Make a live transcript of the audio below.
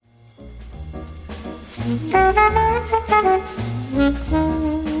Hello,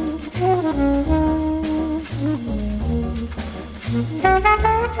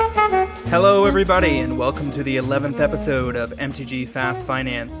 everybody, and welcome to the 11th episode of MTG Fast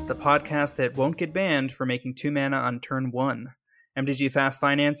Finance, the podcast that won't get banned for making 2 mana on turn 1. MTG Fast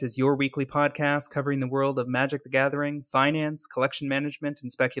Finance is your weekly podcast covering the world of Magic the Gathering, finance, collection management,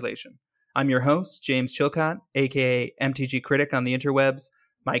 and speculation. I'm your host, James Chilcott, aka MTG Critic on the interwebs.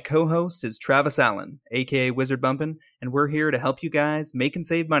 My co-host is Travis Allen, aka Wizard Bumpin', and we're here to help you guys make and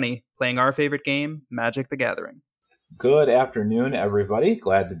save money playing our favorite game, Magic the Gathering. Good afternoon, everybody.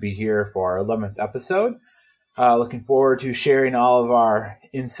 Glad to be here for our 11th episode. Looking forward to sharing all of our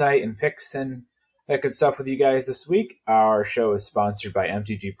insight and picks and that good stuff with you guys this week. Our show is sponsored by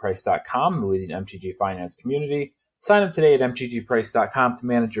MTGprice.com, the leading MTG finance community. Sign up today at MTGprice.com to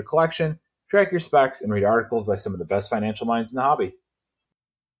manage your collection, track your specs, and read articles by some of the best financial minds in the hobby.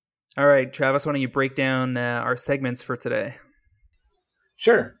 All right, Travis, why don't you break down our segments for today?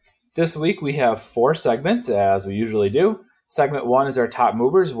 Sure. This week we have 4 segments, as we usually do. Segment 1 is our top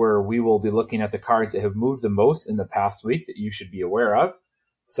movers, where we will be looking at the cards that have moved the most in the past week that you should be aware of.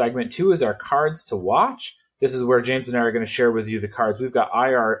 Segment 2 is our cards to watch. This is where James and I are going to share with you the cards we've got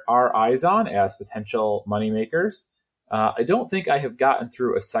our eyes on as potential moneymakers. I don't think I have gotten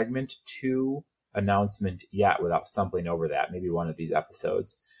through a segment 2 announcement yet without stumbling over that, maybe one of these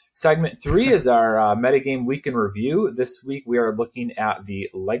episodes. Segment 3 is our Metagame Week in Review. This week we are looking at the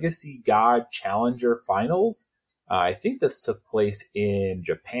Legacy God Challenger Finals. I think this took place in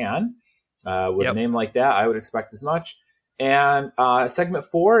Japan. With a name like that, I would expect as much. And segment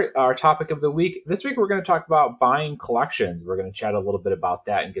 4, our topic of the week. This week we're going to talk about buying collections. We're going to chat a little bit about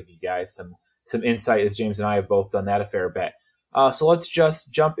that and give you guys some insight, as James and I have both done that a fair bit. So let's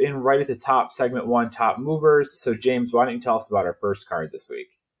just jump in right at the top. Segment 1, top movers. So James, why don't you tell us about our first card this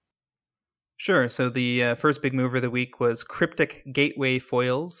week? Sure. So the first big mover of the week was Cryptic Gateway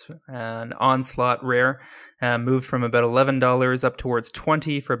Foils, an Onslaught rare, moved from about $11 up towards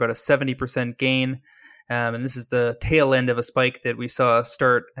 $20 for about a 70% gain. And this is the tail end of a spike that we saw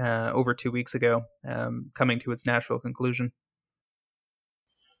start over 2 weeks ago, coming to its natural conclusion.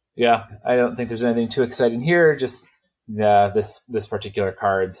 Yeah, I don't think there's anything too exciting here. Just this particular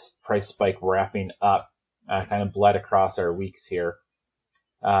card's price spike wrapping up kind of bled across our weeks here.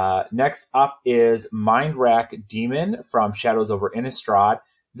 Next up is Mindwrack Demon from Shadows over Innistrad.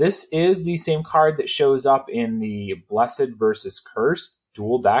 This is the same card that shows up in the Blessed versus Cursed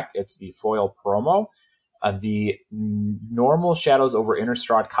dual deck. It's the foil promo. The normal Shadows over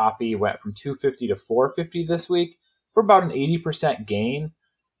Innistrad copy went from $250 to $450 this week for about an 80% gain.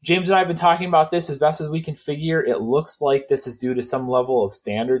 James and I have been talking about this as best as we can figure. It looks like this is due to some level of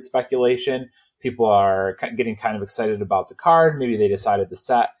standard speculation. People are getting kind of excited about the card. Maybe they decided the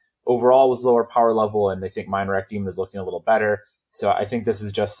set overall was lower power level and they think Mindwrack Demon is looking a little better. So I think this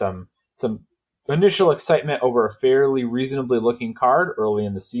is just some initial excitement over a fairly reasonably looking card early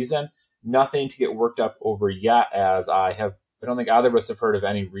in the season. Nothing to get worked up over yet, as I don't think either of us have heard of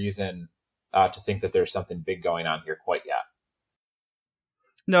any reason to think that there's something big going on here quite yet.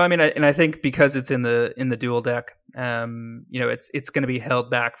 No, I mean, I think because it's in the dual deck, it's going to be held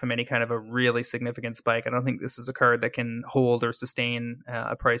back from any kind of a really significant spike. I don't think this is a card that can hold or sustain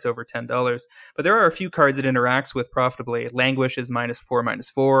a price over $10. But there are a few cards it interacts with profitably. Languish is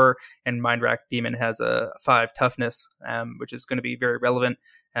 -4/-4, and Mindwrack Demon has a 5 toughness, which is going to be very relevant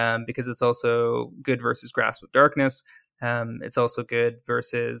because it's also good versus Grasp of Darkness. It's also good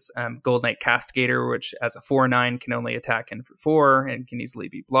versus Gold Knight Castigator, which as a 4/9 can only attack in for 4 and can easily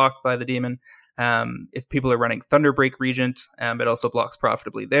be blocked by the demon. If people are running Thunderbreak Regent, it also blocks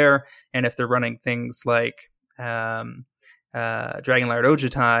profitably there. And if they're running things like Dragonlord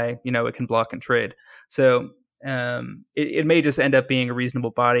Ojutai, it can block and trade. So it may just end up being a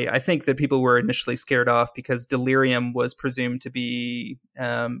reasonable body. I think that people were initially scared off because Delirium was presumed to be,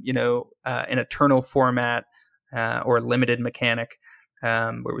 an eternal format or limited mechanic,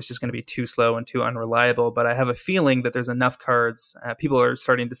 where it was just going to be too slow and too unreliable. But I have a feeling that there's enough cards. People are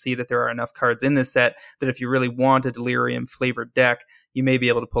starting to see that there are enough cards in this set that if you really want a Delirium flavored deck, you may be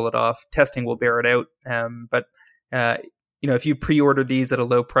able to pull it off. Testing will bear it out. But if you pre-ordered these at a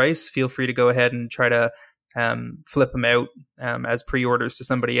low price, feel free to go ahead and try to flip them out as pre-orders to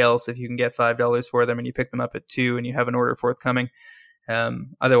somebody else. If you can get $5 for them and you pick them up at $2 and you have an order forthcoming.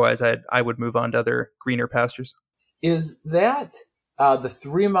 Otherwise, I would move on to other greener pastures. Is that the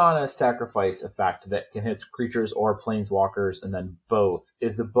 3 mana sacrifice effect that can hit creatures or planeswalkers and then both?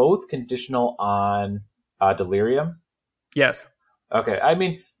 Is the both conditional on Delirium? Yes. Okay. I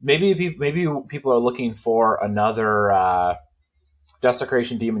mean, maybe people are looking for another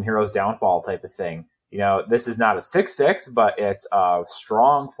Desecration Demon Heroes Downfall type of thing. This is not a 6/6, but it's a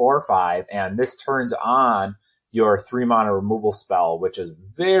strong 4/5, and this turns on your 3-mana removal spell, which is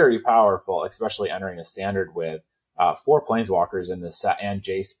very powerful, especially entering a standard with 4 planeswalkers in this set and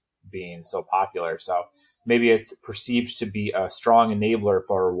Jace being so popular. So maybe it's perceived to be a strong enabler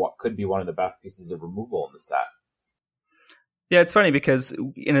for what could be one of the best pieces of removal in the set. Yeah, it's funny because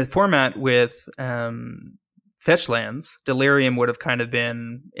in a format with fetch lands, Delirium would have kind of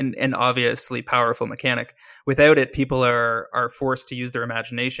been an obviously powerful mechanic. Without it, people are forced to use their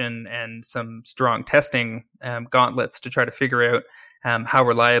imagination and some strong testing gauntlets to try to figure out how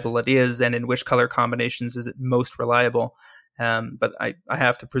reliable it is and in which color combinations is it most reliable. But I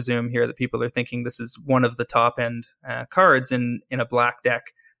have to presume here that people are thinking this is one of the top end cards in a black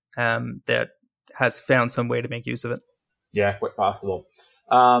deck that has found some way to make use of it. Yeah, quite possible.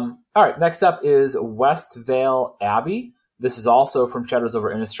 All right, next up is Westvale Abbey. This is also from Shadows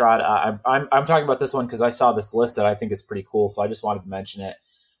over Innistrad. I'm talking about this one because I saw this list that I think is pretty cool, so I just wanted to mention it.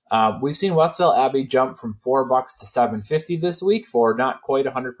 We've seen Westvale Abbey jump from $4 to $7.50 this week for not quite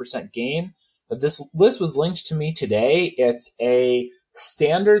 100% gain. This list was linked to me today. It's a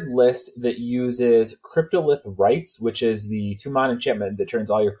standard list that uses Cryptolith Rites, which is the 2-mana enchantment that turns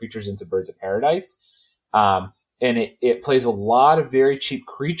all your creatures into Birds of Paradise. And it plays a lot of very cheap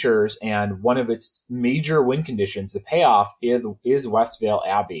creatures, and one of its major win conditions, the payoff, is Westvale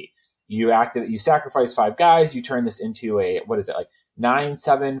Abbey. You sacrifice 5 guys, you turn this into a,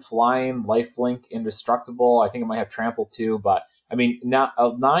 9/7 flying, lifelink, indestructible. I think it might have trample too, but I mean, not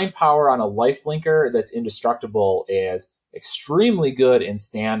a 9 power on a lifelinker that's indestructible is extremely good in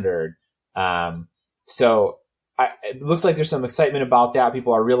standard. So it looks like there's some excitement about that.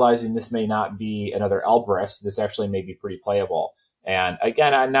 People are realizing this may not be another Elbrus. This actually may be pretty playable. And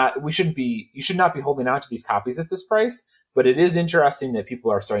again, you should not be holding on to these copies at this price, but it is interesting that people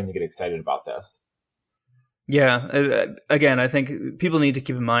are starting to get excited about this. Yeah, again, I think people need to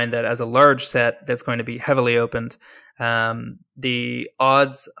keep in mind that as a large set that's going to be heavily opened, the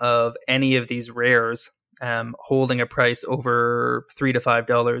odds of any of these rares holding a price over $3 to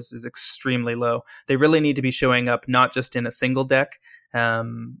 $5 is extremely low. They really need to be showing up not just in a single deck,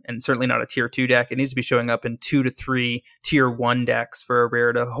 and certainly not a tier 2 deck. It needs to be showing up in 2 to 3 tier 1 decks for a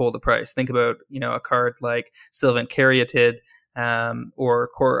rare to hold a price. Think about a card like Sylvan Caryatid or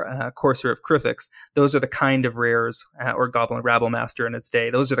Courser of Kruthix. Those are the kind of rares, or Goblin Rabblemaster in its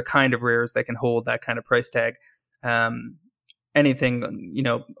day. Those are the kind of rares that can hold that kind of price tag. Anything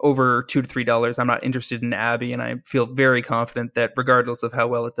over $2 to $3, I'm not interested in Abbey, and I feel very confident that regardless of how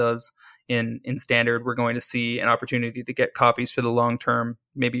well it does in standard, we're going to see an opportunity to get copies for the long term,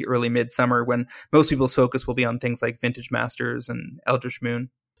 maybe early midsummer, when most people's focus will be on things like Vintage Masters and Eldritch Moon.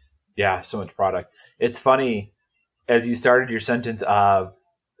 Yeah, so much product. It's funny, as you started your sentence of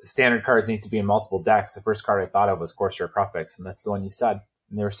standard cards need to be in multiple decks, the first card I thought of was Courser of Kruthix, and that's the one you said.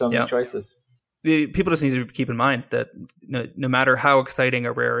 And there were so many choices. People just need to keep in mind that no matter how exciting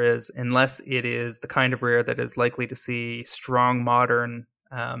a rare is, unless it is the kind of rare that is likely to see strong modern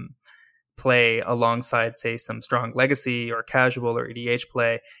play alongside, say, some strong legacy or casual or EDH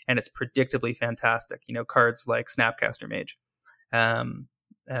play, and it's predictably fantastic, cards like Snapcaster Mage,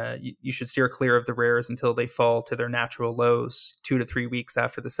 you should steer clear of the rares until they fall to their natural lows 2 to 3 weeks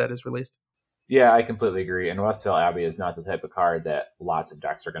after the set is released. Yeah, I completely agree. And Westvale Abbey is not the type of card that lots of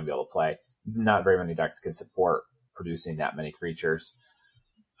decks are going to be able to play. Not very many decks can support producing that many creatures.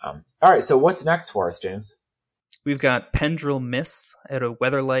 All right, so what's next for us, James? We've got Pendril Mists out of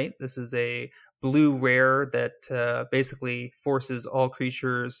Weatherlight. This is a blue rare that basically forces all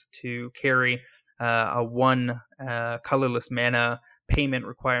creatures to carry a 1 colorless mana payment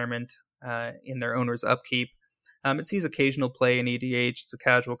requirement in their owner's upkeep. It sees occasional play in EDH. It's a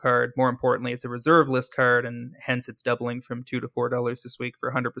casual card. More importantly, it's a reserve list card, and hence it's doubling from $2 to $4 this week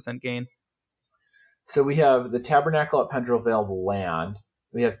for 100% gain. So we have the Tabernacle at Pendril Vale, the land.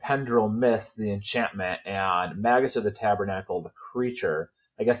 We have Pendril Mist, the enchantment, and Magus of the Tabernacle, the creature.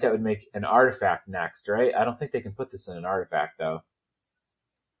 I guess that would make an artifact next, right? I don't think they can put this in an artifact, though.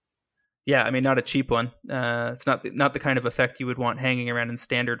 Yeah, I mean, not a cheap one. It's not the kind of effect you would want hanging around in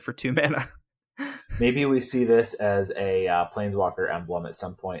standard for 2 mana. Maybe we see this as a Planeswalker emblem at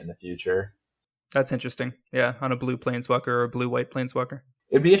some point in the future. That's interesting. Yeah, on a blue Planeswalker or a blue-white Planeswalker.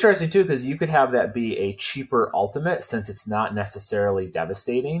 It'd be interesting, too, because you could have that be a cheaper ultimate since it's not necessarily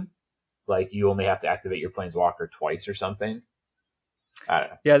devastating. Like, you only have to activate your Planeswalker twice or something. I don't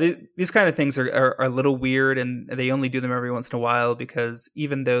know. Yeah, these kind of things are a little weird, and they only do them every once in a while because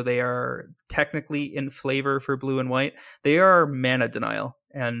even though they are technically in flavor for blue and white, they are mana denial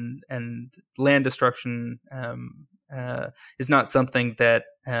and land destruction is not something that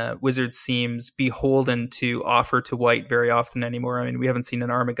Wizards seems beholden to offer to white very often anymore. I mean, we haven't seen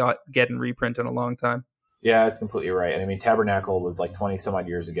an Armageddon reprint in a long time. Yeah, that's completely right. And I mean, Tabernacle was like 20 some odd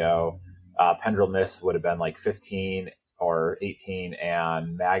years ago. Pendrell Mist would have been like 15 or 18,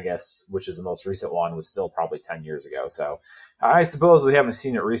 and Magus, which is the most recent one, was still probably 10 years ago. So I suppose we haven't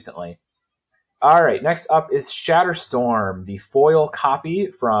seen it recently. All right, next up is Shatterstorm. The foil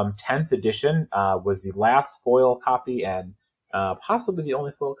copy from 10th edition was the last foil copy and possibly the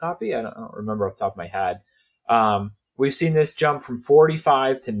only foil copy. I don't remember off the top of my head. We've seen this jump from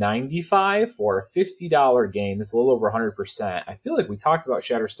 45 to 95 for a $50 gain. That's a little over 100%. I feel like we talked about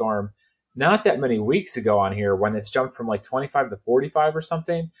Shatterstorm not that many weeks ago on here when it's jumped from like 25 to 45 or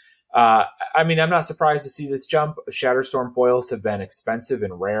something. I mean, I'm not surprised to see this jump. Shatterstorm foils have been expensive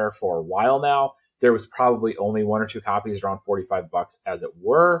and rare for a while now. There was probably only one or two copies around $45 as it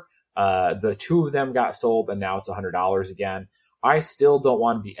were. The two of them got sold and now it's $100 again. I still don't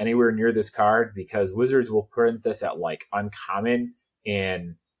want to be anywhere near this card because Wizards will print this at like uncommon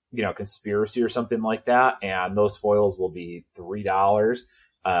in, conspiracy or something like that. And those foils will be $3.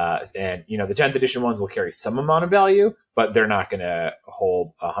 And the 10th edition ones will carry some amount of value, but they're not going to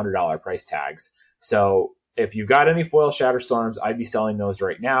hold $100 price tags. So if you've got any foil Shatterstorms, I'd be selling those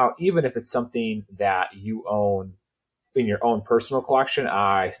right now. Even if it's something that you own in your own personal collection,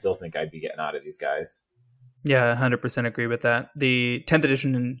 I still think I'd be getting out of these guys. Yeah, 100% agree with that. The 10th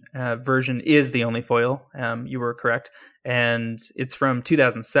edition version is the only foil. You were correct. And it's from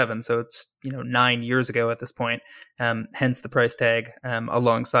 2007, so it's 9 years ago at this point. Hence the price tag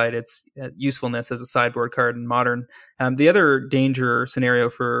alongside its usefulness as a sideboard card in Modern. The other danger scenario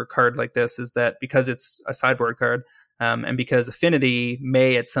for a card like this is that because it's a sideboard card and because Affinity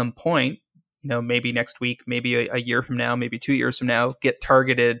may at some point, maybe next week, maybe a year from now, maybe 2 years from now, get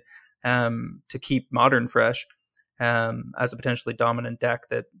targeted to keep Modern fresh as a potentially dominant deck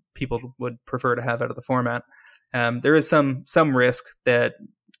that people would prefer to have out of the format. There is some risk that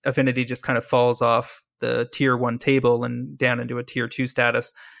Affinity just kind of falls off the tier 1 table and down into a tier 2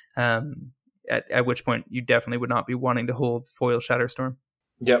 status, at which point you definitely would not be wanting to hold foil Shatterstorm.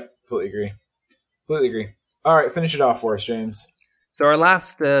 Yep, completely agree. All right, finish it off for us, James. So our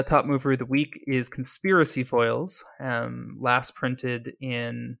last top mover of the week is Conspiracy Foils, last printed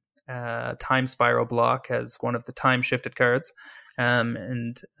in Time Spiral block as one of the time shifted cards,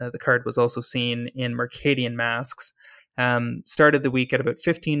 and the card was also seen in Mercadian Masks. Started the week at about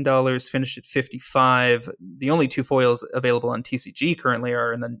 $15, finished at $55. The only two foils available on TCG currently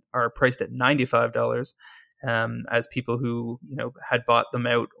are priced at $95, as people who had bought them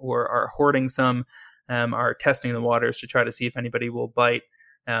out or are hoarding some are testing the waters to try to see if anybody will bite.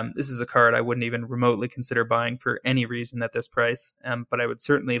 This is a card I wouldn't even remotely consider buying for any reason at this price, but I would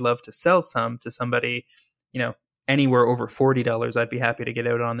certainly love to sell some to somebody, anywhere over $40. I'd be happy to get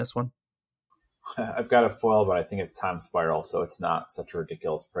out on this one. I've got a foil, but I think it's Time Spiral, so it's not such a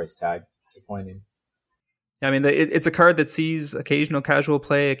ridiculous price tag. Disappointing. I mean, it's a card that sees occasional casual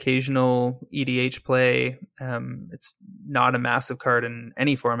play, occasional EDH play. It's not a massive card in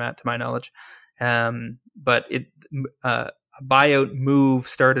any format, to my knowledge. But a buyout move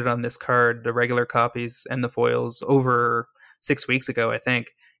started on this card, the regular copies and the foils, over 6 weeks ago, I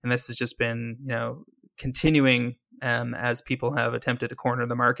think. And this has just been, continuing as people have attempted to corner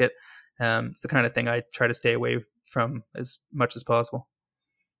the market. It's the kind of thing I try to stay away from as much as possible.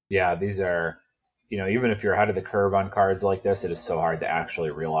 Yeah, these are, even if you're ahead of the curve on cards like this, it is so hard to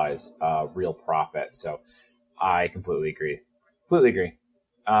actually realize real profit. So I completely agree.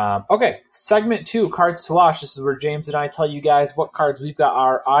 Okay, segment 2, Cards to Watch. This is where James and I tell you guys what cards we've got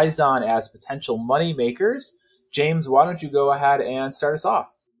our eyes on as potential money makers. James, why don't you go ahead and start us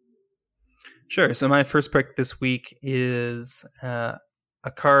off? Sure. So my first pick this week is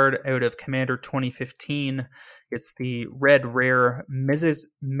a card out of Commander 2015. It's the red rare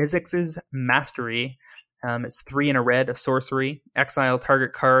Mizzix's Mastery. It's 3 in a red, a sorcery. Exile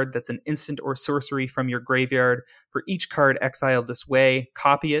target card that's an instant or sorcery from your graveyard. For each card exiled this way,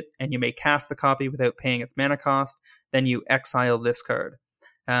 copy it, and you may cast the copy without paying its mana cost. Then you exile this card.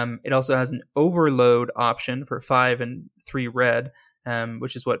 It also has an overload option for 5 and 3 red,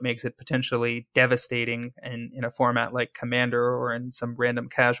 which is what makes it potentially devastating in a format like Commander or in some random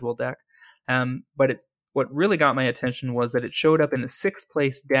casual deck. But what really got my attention was that it showed up in the 6th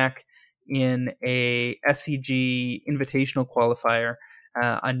place deck in a SCG Invitational Qualifier,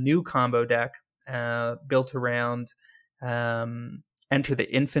 a new combo deck built around Enter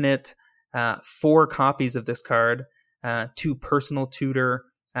the Infinite, 4 copies of this card, 2 personal tutor,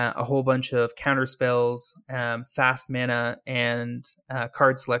 a whole bunch of counter spells, fast mana, and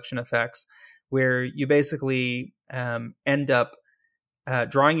card selection effects, where you basically end up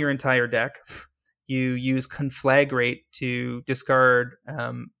drawing your entire deck. You use Conflagrate to discard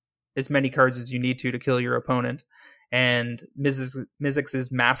as many cards as you need to kill your opponent. And Mizzix's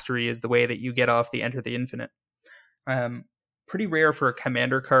Mastery is the way that you get off the Enter the Infinite. Pretty rare for a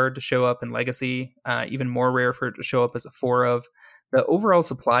commander card to show up in Legacy, even more rare for it to show up as a 4-of. The overall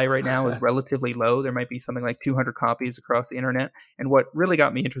supply right now is relatively low. There might be something like 200 copies across the internet. And what really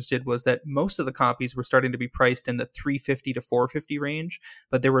got me interested was that most of the copies were starting to be priced in the $350 to $450 range.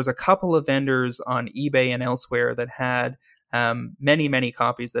 But there was a couple of vendors on eBay and elsewhere that had many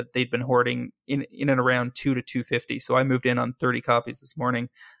copies that they'd been hoarding in and around $200 to $250. So I moved in on 30 copies this morning.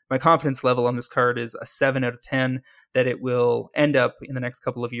 My confidence level on this card is a 7 out of 10 that it will end up in the next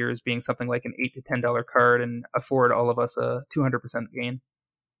couple of years being something like an $8 to $10 card and afford all of us a 200% gain.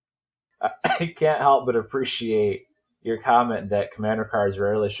 I can't help but appreciate your comment that commander cards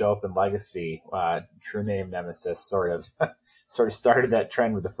rarely show up in Legacy. True Name Nemesis sort of started that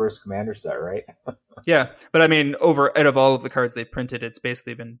trend with the first commander set, right? Yeah, but I mean, out of all of the cards they've printed, it's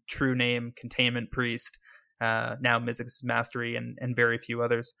basically been True Name, Containment Priest, now Mizzix's Mastery, and very few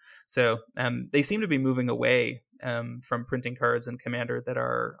others. So they seem to be moving away from printing cards in Commander that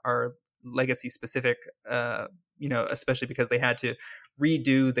are Legacy specific, especially because they had to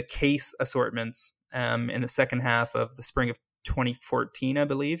redo the case assortments in the second half of the spring of 2014, I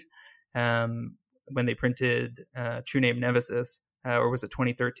believe, when they printed True Name Nemesis. Or was it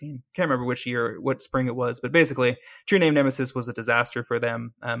 2013? Can't remember what spring it was, but basically True Name Nemesis was a disaster for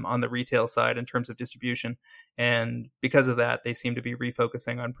them on the retail side in terms of distribution. And because of that, they seem to be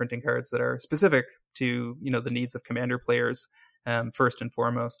refocusing on printing cards that are specific to, the needs of Commander players first and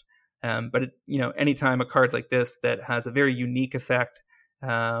foremost. But anytime a card like this that has a very unique effect,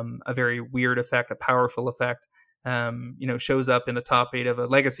 a very weird effect, a powerful effect, shows up in the top 8 of a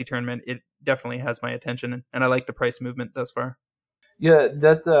Legacy tournament, it definitely has my attention. And I like the price movement thus far. Yeah,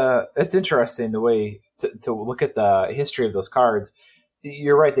 it's interesting the way to look at the history of those cards.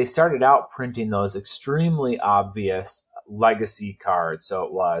 You're right. They started out printing those extremely obvious Legacy cards. So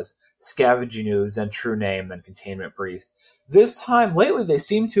it was Scavenging Ooze, then True Name, then Containment Priest. This time, lately, they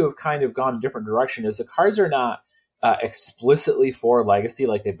seem to have kind of gone a different direction as the cards are not explicitly for Legacy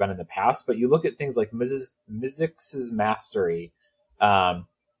like they've been in the past, but you look at things like Mizzix's Mastery, and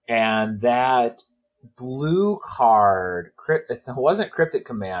that blue card, it wasn't Cryptic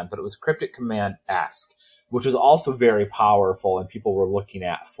Command, but it was Cryptic Command-esque, which was also very powerful and people were looking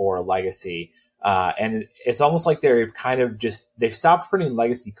at for Legacy. And it's almost like they've stopped printing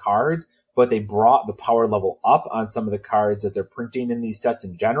Legacy cards, but they brought the power level up on some of the cards that they're printing in these sets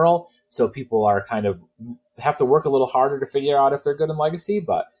in general. So people are kind of have to work a little harder to figure out if they're good in Legacy,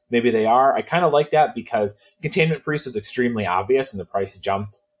 but maybe they are. I kind of like that because Containment Priest was extremely obvious and the price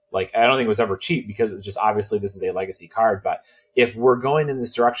jumped. Like, I don't think it was ever cheap because it was just obviously this is a Legacy card. But if we're going in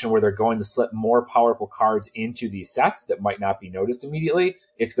this direction where they're going to slip more powerful cards into these sets that might not be noticed immediately,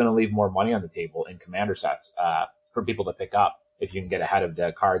 it's going to leave more money on the table in Commander sets for people to pick up if you can get ahead of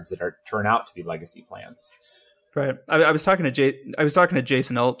the cards that turn out to be Legacy plans. Right. I was talking to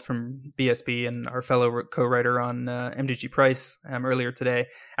Jason Alt from BSB and our fellow co-writer on MTG Price earlier today,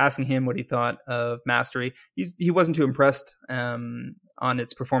 asking him what he thought of Mastery. He wasn't too impressed on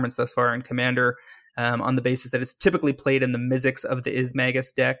its performance thus far in Commander, on the basis that it's typically played in the Mizzix of the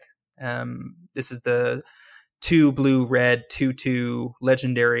Ismagus deck. This is the 2 blue-red 2/2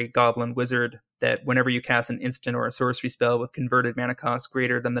 legendary Goblin Wizard that whenever you cast an instant or a sorcery spell with converted mana cost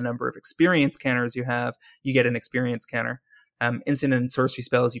greater than the number of experience counters you have, you get an experience counter. Instant and sorcery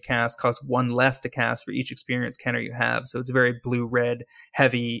spells you cast cost 1 less to cast for each experience counter you have. So it's a very blue-red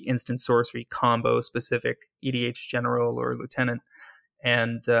heavy instant sorcery combo specific EDH General or Lieutenant.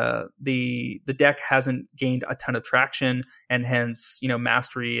 And the deck hasn't gained a ton of traction, and hence,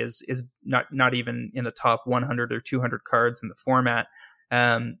 Mastery is not even in the top 100 or 200 cards in the format.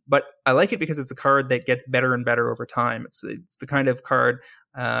 But I like it because it's a card that gets better and better over time. It's the kind of card,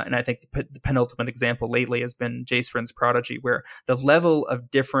 and I think the penultimate example lately has been Jace Vryn's Prodigy, where the level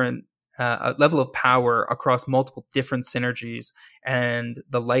of power across multiple different synergies and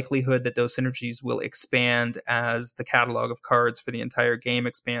the likelihood that those synergies will expand as the catalog of cards for the entire game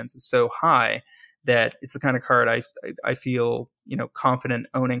expands is so high that it's the kind of card I feel confident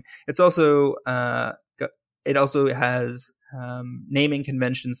owning. It's also it also has naming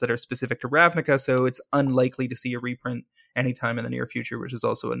conventions that are specific to Ravnica, so it's unlikely to see a reprint anytime in the near future, which is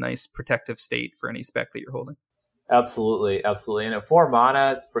also a nice protective state for any spec that you're holding. Absolutely. And at 4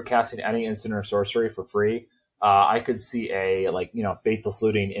 mana for casting any instant or sorcery for free, I could see a Faithless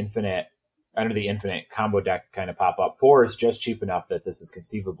Looting Infinite, Under the Infinite combo deck kind of pop up. 4 is just cheap enough that this is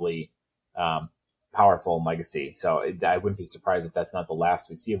conceivably powerful in Legacy. So I wouldn't be surprised if that's not the last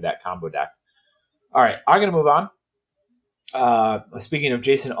we see of that combo deck. All right, I'm going to move on. Speaking of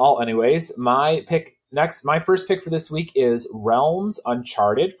Jason Alt, anyways, my first pick for this week is Realms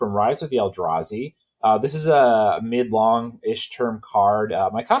Uncharted from Rise of the Eldrazi. This is a mid-long-ish term card.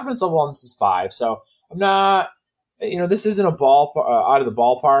 My confidence level on this is 5, so I'm not, this isn't a out of the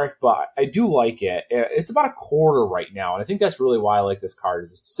ballpark, but I do like it. It's about a quarter right now, and I think that's really why I like this card.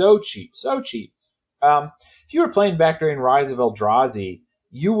 Is it's so cheap, so cheap. If you were playing back during Rise of Eldrazi,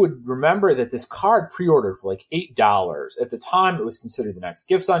 you would remember that this card pre-ordered for like $8. At the time, it was considered the next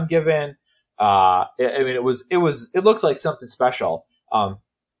Gifts Ungiven. It looked like something special.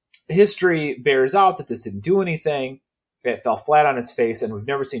 History bears out that this didn't do anything. It fell flat on its face, and we've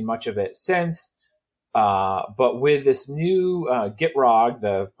never seen much of it since. But with this new Gitrog,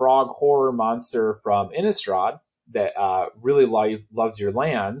 the frog horror monster from Innistrad that really loves your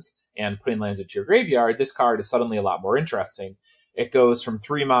lands and putting lands into your graveyard, this card is suddenly a lot more interesting. It goes from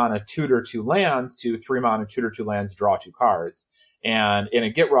 3 mana, tutor 2 lands to 3 mana, tutor 2 lands, draw 2 cards. And in a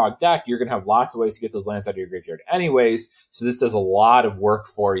Gitrog deck, you're going to have lots of ways to get those lands out of your graveyard anyways, so this does a lot of work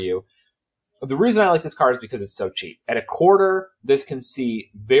for you. The reason I like this card is because it's so cheap. At a quarter, this can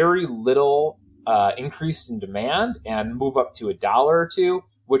see very little increase in demand and move up to $1 or $2,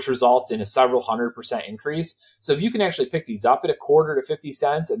 which results in a several 100% increase. So if you can actually pick these up at a quarter to 50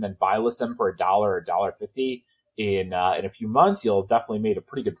 cents and then buy list them for $1 or $1.50 in a few months, you'll definitely made a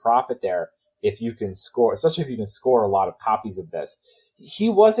pretty good profit there if you can score, especially if you can score a lot of copies of this. He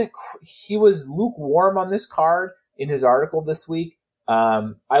was lukewarm on this card in his article this week.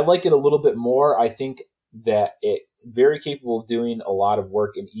 I like it a little bit more. I think that it's very capable of doing a lot of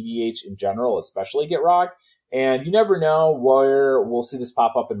work in EDH in general, especially Gitrog. And you never know where we'll see this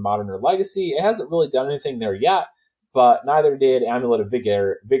pop up in Modern or Legacy. It hasn't really done anything there yet, but neither did Amulet of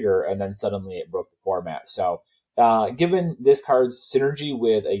Vigor, and then suddenly it broke the format. So given this card's synergy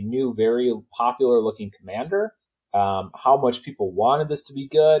with a new, very popular-looking commander, how much people wanted this to be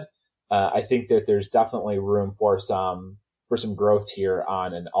good, I think that there's definitely room for some growth here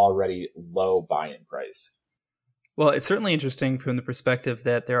on an already low buy-in price. Well, it's certainly interesting from the perspective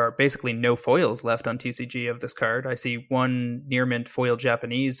that there are basically no foils left on TCG of this card. I see one near mint foil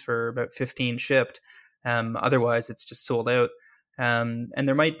Japanese for about 15 shipped. Otherwise, it's just sold out. And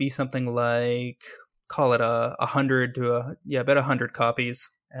there might be something like, call it 100 to about 100 copies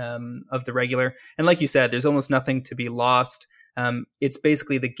of the regular. And like you said, there's almost nothing to be lost. It's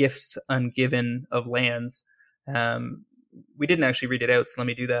basically the Gifts Ungiven of lands. We didn't actually read it out, so let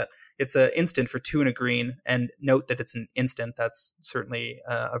me do that. It's an instant for 2 and a green, and note that it's an instant. That's certainly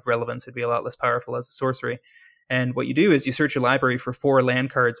of relevance. It'd be a lot less powerful as a sorcery. And what you do is you search your library for 4 land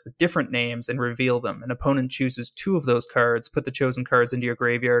cards with different names and reveal them. An opponent chooses 2 of those cards, put the chosen cards into your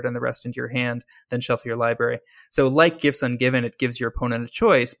graveyard and the rest into your hand, then shuffle your library. So like Gifts Ungiven, it gives your opponent a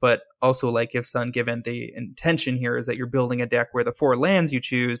choice, but also like Gifts Ungiven, the intention here is that you're building a deck where the 4 lands you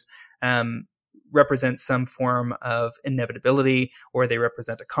choose represent some form of inevitability, or they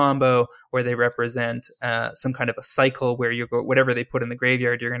represent a combo, or they represent some kind of a cycle where you go, whatever they put in the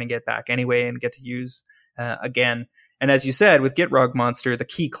graveyard, you're going to get back anyway and get to use again. And as you said, with Gitrog Monster, the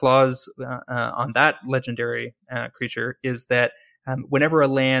key clause on that legendary creature is that whenever a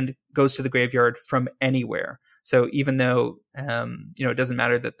land goes to the graveyard from anywhere, so even though it doesn't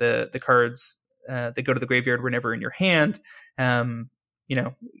matter that the cards that go to the graveyard were never in your hand,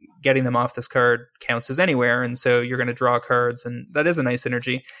 getting them off this card counts as anywhere. And so you're going to draw cards, and that is a nice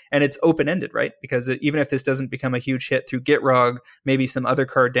synergy. And it's open-ended, right? Because even if this doesn't become a huge hit through Gitrog, maybe some other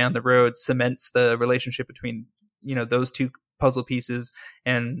card down the road cements the relationship between, those 2 puzzle pieces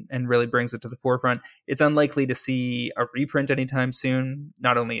and really brings it to the forefront. It's unlikely to see a reprint anytime soon.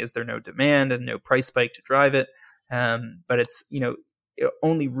 Not only is there no demand and no price spike to drive it, but it's, it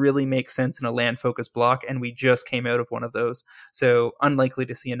only really makes sense in a land-focused block, and we just came out of one of those. So unlikely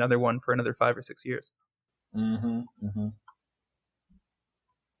to see another one for another 5 or 6 years. I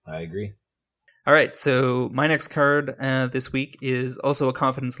agree. All right, so my next card this week is also a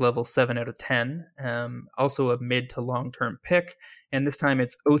confidence level 7 out of 10, also a mid to long-term pick, and this time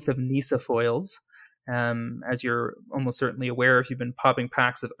it's Oath of Nissa foils. As you're almost certainly aware, if you've been popping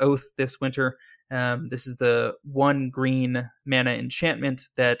packs of Oath this winter, this is the 1 green mana enchantment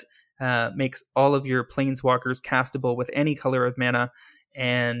that makes all of your planeswalkers castable with any color of mana,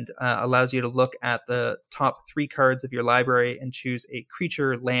 and allows you to look at the top 3 cards of your library and choose a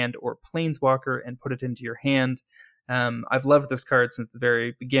creature, land, or planeswalker and put it into your hand. I've loved this card since the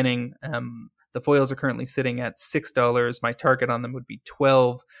very beginning. The foils are currently sitting at $6. My target on them would be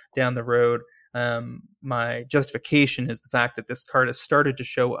 $12 down the road. My justification is the fact that this card has started to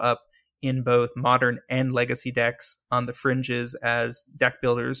show up in both modern and legacy decks on the fringes as deck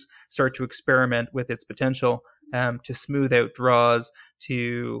builders start to experiment with its potential to smooth out draws,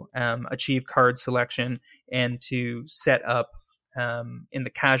 to achieve card selection, and to set up in the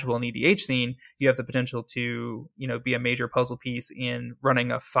casual and EDH scene. You have the potential to, be a major puzzle piece in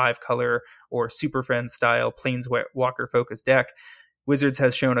running a 5-color or Super Friends style Planeswalker focused deck. Wizards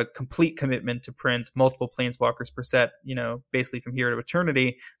has shown a complete commitment to print multiple Planeswalkers per set, basically from here to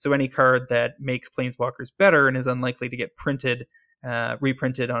eternity. So any card that makes Planeswalkers better and is unlikely to get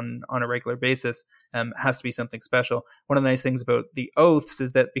reprinted on a regular basis has to be something special. One of the nice things about the oaths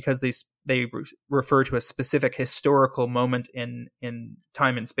is that because they refer to a specific historical moment in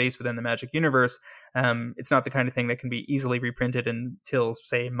time and space within the Magic universe, it's not the kind of thing that can be easily reprinted until,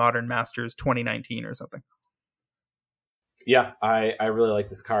 say, Modern Masters 2019 or something. Yeah, I really like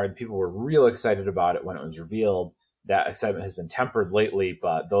this card. People were real excited about it when it was revealed. That excitement has been tempered lately,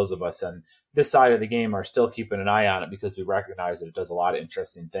 but those of us on this side of the game are still keeping an eye on it because we recognize that it does a lot of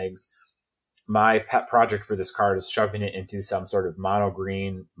interesting things. My pet project for this card is shoving it into some sort of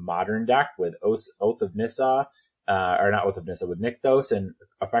mono-green modern deck with Oath of Nissa, or not Oath of Nissa, with Nykthos and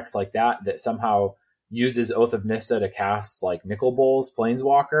effects like that somehow uses Oath of Nissa to cast like Nicol Bolas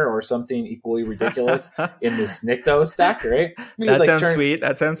Planeswalker or something equally ridiculous in this Nykthos deck, right?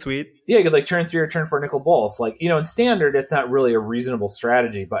 That sounds sweet. Yeah, you could like turn 3 or turn 4 Nicol Bolas. Like, in standard, it's not really a reasonable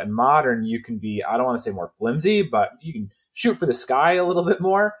strategy, but in modern, you can be, I don't want to say more flimsy, but you can shoot for the sky a little bit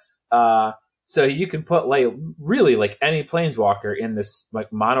more. So you can put like really like any Planeswalker in this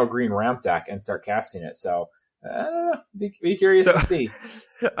like mono green ramp deck and start casting it. So I don't know. Be curious to see.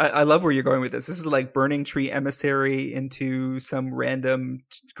 I love where you're going with this. This is like Burning Tree Emissary into some random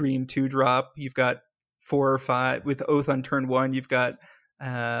green 2-drop. You've got 4 or 5 with Oath on turn 1. You've got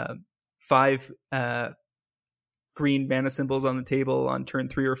 5 green mana symbols on the table on turn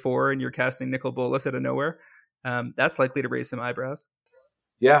 3 or 4, and you're casting Nicol Bolas out of nowhere. That's likely to raise some eyebrows.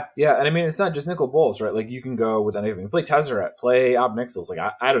 Yeah. And I mean, it's not just Nicol Bolas, right? Like, you can go with anything. You can play Tezzeret, play Ob Nixilis. Like,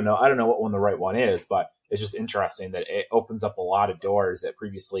 I don't know. I don't know what one the right one is, but it's just interesting that it opens up a lot of doors that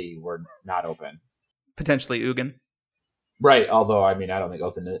previously were not open. Potentially Ugin. Right. Although, I mean, I don't think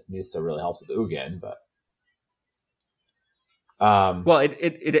Oath of Nissa really helps with Ugin, but. Well,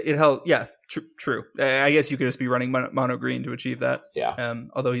 it helped. Yeah, true. I guess you could just be running mono green to achieve that. Yeah.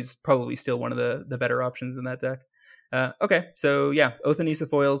 Although he's probably still one of the better options in that deck. Okay, so yeah, Oath of Nissa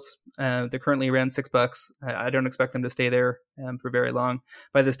foils. They're currently around $6. I don't expect them to stay there for very long.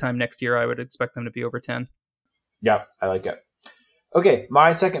 By this time next year, I would expect them to be over 10. Yeah, I like it. Okay,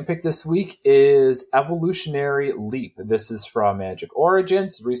 my second pick this week is Evolutionary Leap. This is from Magic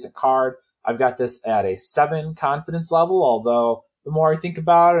Origins, recent card. I've got this at a 7 confidence level, although the more I think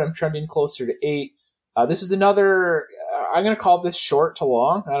about it, I'm trending closer to 8. This is another, I'm going to call this short to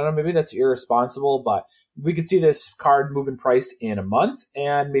long. I don't know, maybe that's irresponsible, but we could see this card move in price in a month,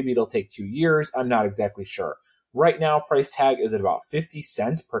 and maybe it'll take 2 years. I'm not exactly sure. Right now, price tag is at about 50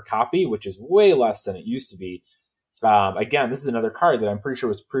 cents per copy, which is way less than it used to be. Again, this is another card that I'm pretty sure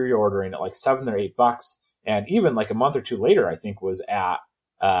was pre-ordering at like $7 or $8, and even like a month or two later, I think was at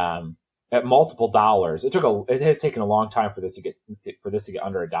multiple dollars. It has taken a long time for this to get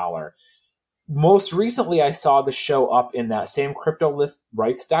under $1. Most recently, I saw the show up in that same Cryptolith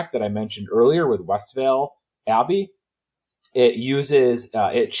rights deck that I mentioned earlier with Westvale Abbey. It uses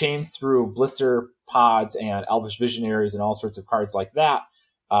it chains through Blister Pods and Elvish Visionaries and all sorts of cards like that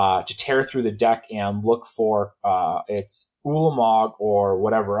to tear through the deck and look for its Ulamog or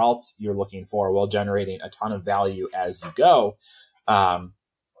whatever else you're looking for, while generating a ton of value as you go.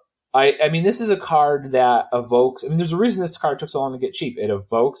 I mean, this is a card that evokes... I mean, there's a reason this card took so long to get cheap. It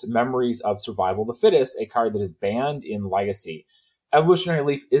evokes memories of Survival of the Fittest, a card that is banned in Legacy. Evolutionary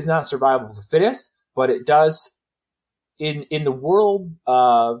Leap is not Survival of the Fittest, but it does... In the world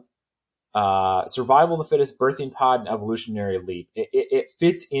of Survival of the Fittest, Birthing Pod, and Evolutionary Leap, it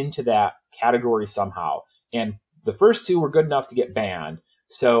fits into that category somehow. And the first two were good enough to get banned.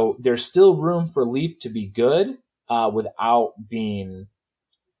 So there's still room for Leap to be good without being...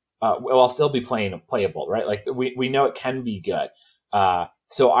 I'll still be playable, right? Like we know it can be good.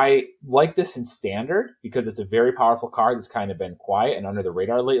 So I like this in Standard because it's a very powerful card that's kind of been quiet and under the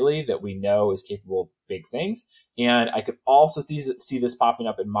radar lately that we know is capable of big things. And I could also see this popping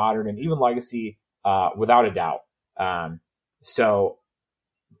up in Modern and even Legacy without a doubt. So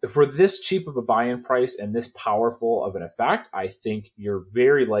for this cheap of a buy-in price and this powerful of an effect, I think you're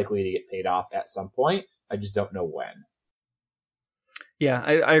very likely to get paid off at some point. I just don't know when. Yeah,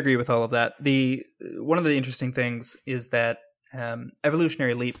 I agree with all of that. One of the interesting things is that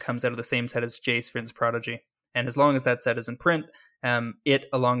Evolutionary Leap comes out of the same set as Jace Vryn's Prodigy. And as long as that set is in print, it,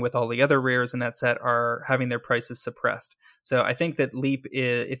 along with all the other rares in that set, are having their prices suppressed. So I think that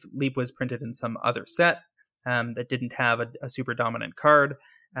if Leap was printed in some other set that didn't have a super dominant card,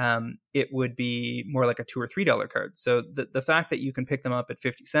 it would be more like a $2 or $3 card. So the fact that you can pick them up at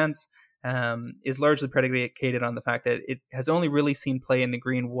 50 cents is largely predicated on the fact that it has only really seen play in the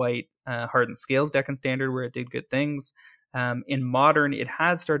green-white hardened scales deck and standard, where it did good things. In modern, it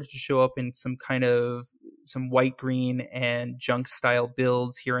has started to show up in some white, green, and junk style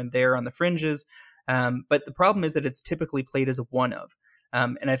builds here and there on the fringes. But the problem is that it's typically played as a one of.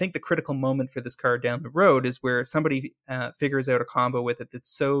 And I think the critical moment for this card down the road is where somebody figures out a combo with it that's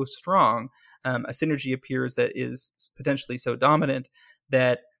so strong, a synergy appears that is potentially so dominant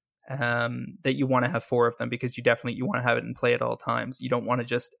that you want to have 4 of them, because you want to have it in play at all times. You don't want to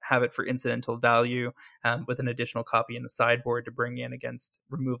just have it for incidental value with an additional copy in the sideboard to bring in against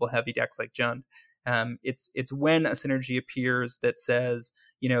removal heavy decks like Jund. It's when a synergy appears that says,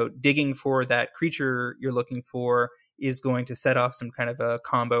 digging for that creature you're looking for is going to set off some kind of a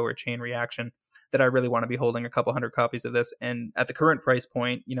combo or chain reaction, that I really want to be holding a couple hundred copies of this. And at the current price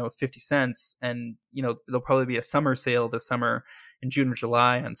point, 50 cents, and, there'll probably be a summer sale this summer in June or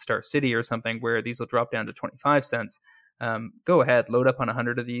July on Star City or something, where these will drop down to 25 cents. Go ahead, load up on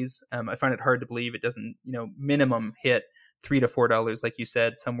 100 of these. I find it hard to believe it doesn't, minimum hit $3 to $4, like you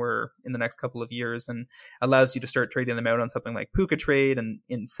said, somewhere in the next couple of years, and allows you to start trading them out on something like Puka Trade and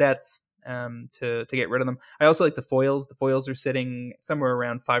in sets to get rid of them. I also like the foils. The foils are sitting somewhere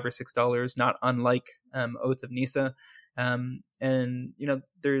around $5 or $6, not unlike Oath of Nisa. And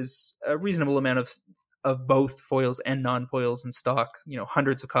there's a reasonable amount of both foils and non-foils in stock.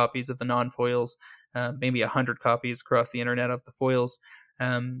 Hundreds of copies of the non-foils, maybe 100 copies across the internet of the foils.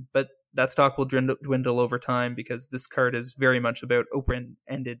 But that stock will dwindle over time, because this card is very much about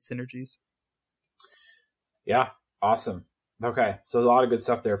open-ended synergies. Yeah, awesome. Okay, so a lot of good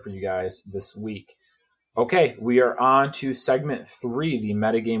stuff there for you guys this week. Okay, we are on to segment 3, the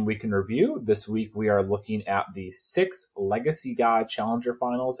metagame week in review. This week we are looking at the 6 Legacy God Challenger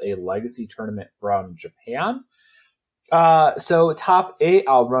Finals, a legacy tournament from Japan. So top 8,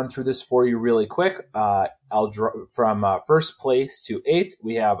 I'll run through this for you really quick. From first place to 8th,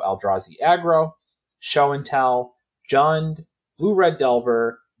 we have Eldrazi Aggro, Show and Tell, Jund, Blue Red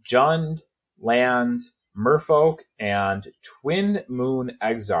Delver, Jund, Lands, Merfolk, and Twin Moon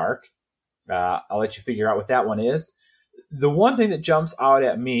Exarch. I'll let you figure out what that one is. The one thing that jumps out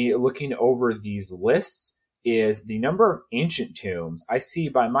at me looking over these lists is the number of Ancient Tombs. I see,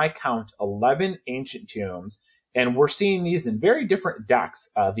 by my count, 11 Ancient Tombs, and we're seeing these in very different decks.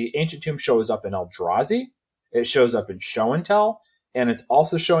 The Ancient Tomb shows up in Eldrazi, it shows up in Show and Tell, and it's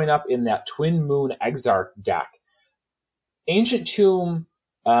also showing up in that Twin Moon Exarch deck. Ancient Tomb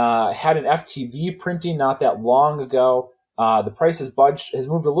had an FTV printing not that long ago. The price has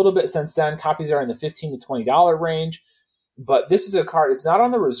moved a little bit since then. Copies are in the $15 to $20 range. But this is a card, it's not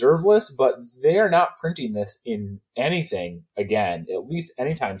on the reserve list, but they are not printing this in anything again, at least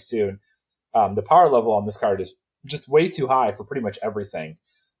anytime soon. The power level on this card is just way too high for pretty much everything.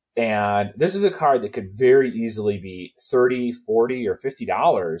 And this is a card that could very easily be $30, $40, or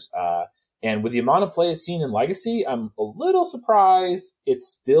 $50. And with the amount of play it's seen in Legacy, I'm a little surprised it's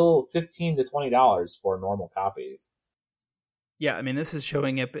still $15 to $20 for normal copies. Yeah, I mean, this is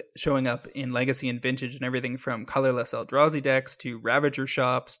showing up in Legacy and Vintage and everything from colorless Eldrazi decks to Ravager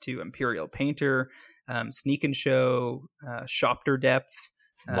shops to Imperial Painter, Sneak and Show, Shopter Depths,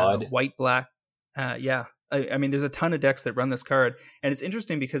 White Black. Yeah, I mean, there's a ton of decks that run this card. And it's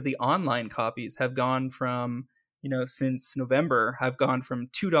interesting because the online copies have gone from, since November, have gone from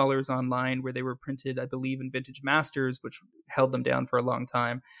 $2 online, where they were printed, I believe, in Vintage Masters, which held them down for a long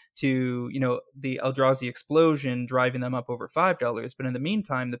time, to, the Eldrazi explosion driving them up over $5. But in the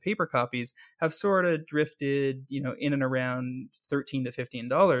meantime, the paper copies have sort of drifted, in and around $13 to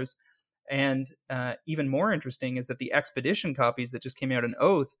 $15. And even more interesting is that the Expedition copies that just came out in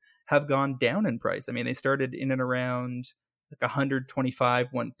Oath have gone down in price. I mean, they started in and around like 125,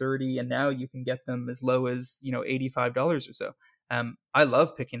 130, and now you can get them as low as, $85 or so. I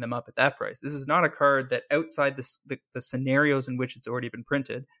love picking them up at that price. This is not a card that, outside the scenarios in which it's already been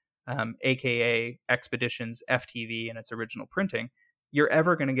printed, aka Expeditions, FTV, and its original printing, you're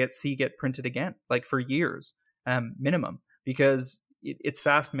ever going to get printed again, like for years, minimum, because it's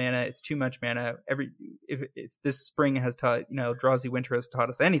fast mana. It's too much mana. If this spring has taught, Eldrazi Winter has taught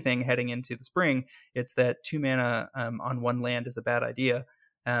us anything heading into the spring, it's that 2 mana on one land is a bad idea.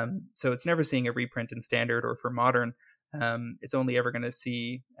 So it's never seeing a reprint in Standard or for Modern. It's only ever going to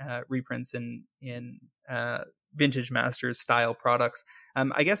see reprints in Vintage Masters style products.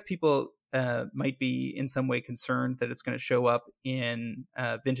 I guess people might be in some way concerned that it's going to show up in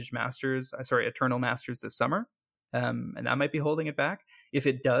Vintage Masters, Eternal Masters this summer. And that might be holding it back. If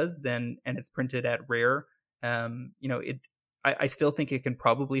it does, then, and it's printed at rare, I still think it can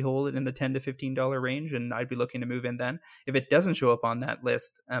probably hold it in the $10 to $15 range, and I'd be looking to move in then. If it doesn't show up on that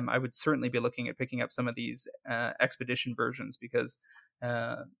list, I would certainly be looking at picking up some of these expedition versions because,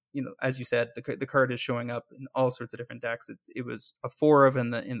 as you said, the card is showing up in all sorts of different decks. It was a 4 of in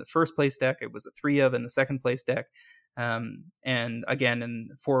the first place deck. It was a 3 of in the second place deck, and again in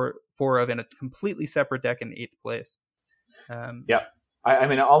 4 of in a completely separate deck in 8th place. Yep. I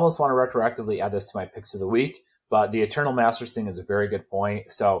mean, I almost want to retroactively add this to my picks of the week, but the Eternal Masters thing is a very good point.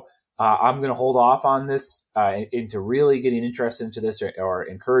 So I'm going to hold off on this into really getting interested into this or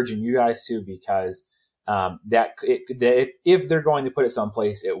encouraging you guys to, because if they're going to put it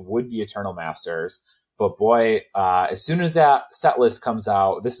someplace, it would be Eternal Masters. But boy, as soon as that set list comes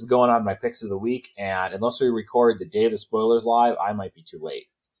out, this is going on my picks of the week. And unless we record the day of the spoilers live, I might be too late.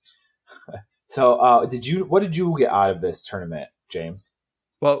 So what did you get out of this tournament, James?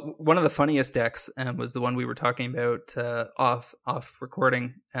 Well, one of the funniest decks was the one we were talking about off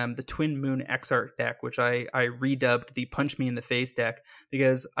recording, the Twin Moon Exarch deck, which I redubbed the Punch Me in the Face deck,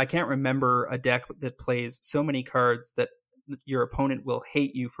 because I can't remember a deck that plays so many cards that your opponent will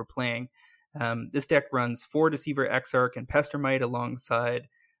hate you for playing. This deck runs 4 Deceiver Exarch and Pestermite alongside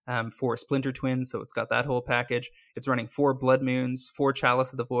 4 Splinter Twins, so it's got that whole package. It's running 4 Blood Moons, 4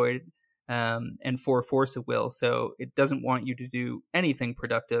 Chalice of the Void, and 4 Force of Will. So it doesn't want you to do anything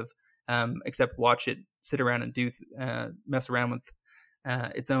productive except watch it sit around and mess around with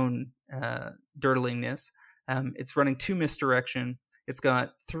its own dirtliness. It's running 2 Misdirection. It's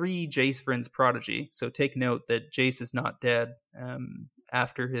got 3 Jace Vryn's Prodigy. So take note that Jace is not dead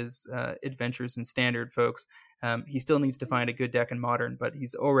after his adventures in Standard, folks. He still needs to find a good deck in Modern, but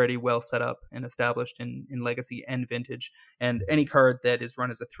he's already well set up and established in Legacy and Vintage. And any card that is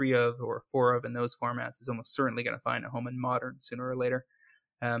run as a 3 of or 4 of in those formats is almost certainly going to find a home in Modern sooner or later.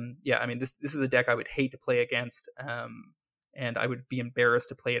 This is a deck I would hate to play against, and I would be embarrassed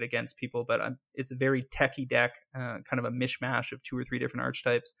to play it against people. But it's a very techy deck, kind of a mishmash of 2 or 3 different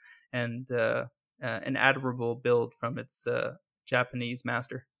archetypes, and an admirable build from its Japanese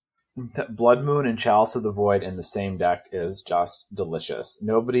master. Blood Moon and Chalice of the Void in the same deck is just delicious.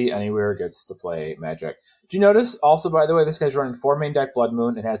 Nobody anywhere gets to play Magic. Do you notice also, by the way, this guy's running 4 main deck Blood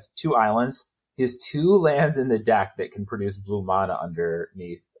Moon and has 2 islands. He has 2 lands in the deck that can produce blue mana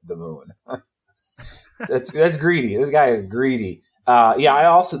underneath the moon. That's greedy. This guy is greedy. I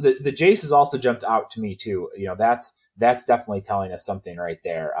also the Jace has also jumped out to me too. That's definitely telling us something right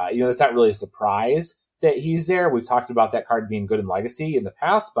there. It's not really a surprise that he's there. We've talked about that card being good in Legacy in the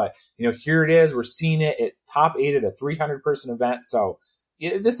past, but here it is. We're seeing it at top 8 at a 300-person event. So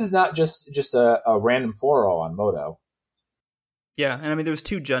this is not just a random 4-0 on Moto. Yeah, and I mean, there was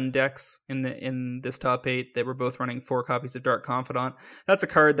 2 Jund decks in this top 8 that were both running 4 copies of Dark Confidant. That's a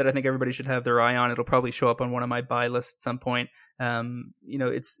card that I think everybody should have their eye on. It'll probably show up on one of my buy lists at some point.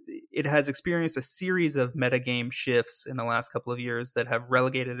 It has experienced a series of metagame shifts in the last couple of years that have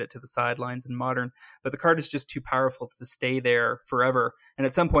relegated it to the sidelines in Modern, but the card is just too powerful to stay there forever. And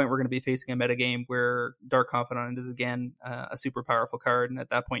at some point, we're going to be facing a metagame where Dark Confidant is again a super powerful card, and at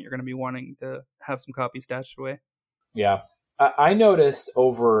that point, you're going to be wanting to have some copies stashed away. Yeah. I noticed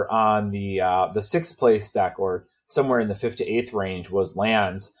over on the 6th place deck, or somewhere in the 5th to 8th range, was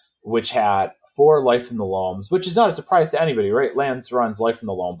Lands, which had 4 Life from the Loams, which is not a surprise to anybody, right? Lands runs Life from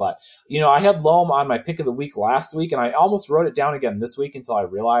the Loam. But, I had Loam on my pick of the week last week, and I almost wrote it down again this week until I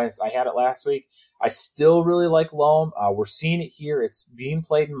realized I had it last week. I still really like Loam. We're seeing it here. It's being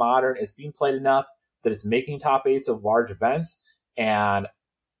played in Modern. It's being played enough that it's making top 8s of large events, and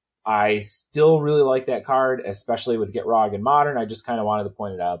I still really like that card, especially with Get Rog and Modern. I just kind of wanted to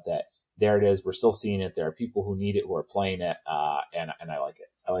point it out that there it is. We're still seeing it. There are people who need it, who are playing it, and I like it.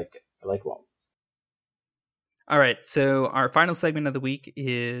 I like it. I like Loam. All right, so our final segment of the week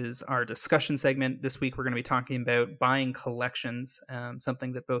is our discussion segment. This week we're going to be talking about buying collections,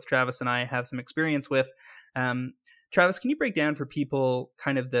 something that both Travis and I have some experience with. Travis, can you break down for people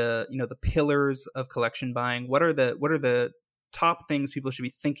kind of the pillars of collection buying? What are the top things people should be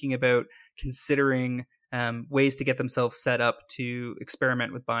thinking about considering ways to get themselves set up to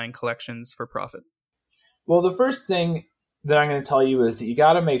experiment with buying collections for profit? Well, the first thing that I'm going to tell you is that you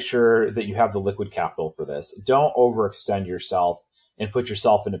got to make sure that you have the liquid capital for this. Don't overextend yourself and put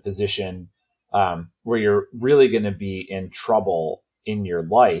yourself in a position where you're really going to be in trouble in your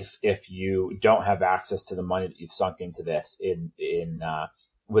life if you don't have access to the money that you've sunk into this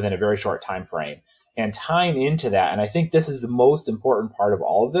within a very short time frame. And tying into that, and I think this is the most important part of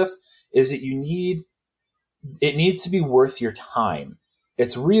all of this, is that it needs to be worth your time.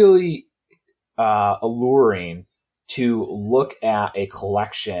 It's really alluring to look at a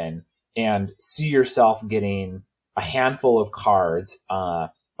collection and see yourself getting a handful of cards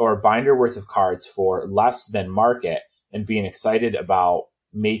or a binder worth of cards for less than market and being excited about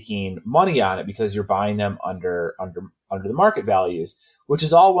making money on it because you're buying them under the market values, which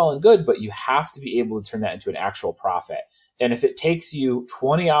is all well and good, but you have to be able to turn that into an actual profit. And if it takes you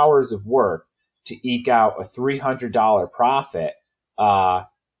 20 hours of work to eke out a $300 profit,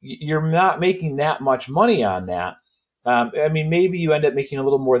 you're not making that much money on that. I mean, maybe you end up making a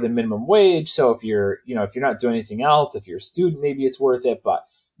little more than minimum wage. So if you're not doing anything else, if you're a student, maybe it's worth it, but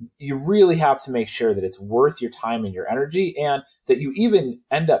you really have to make sure that it's worth your time and your energy, and that you even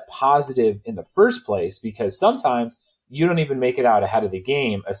end up positive in the first place, because sometimes you don't even make it out ahead of the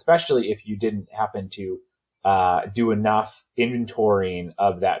game, especially if you didn't happen to do enough inventorying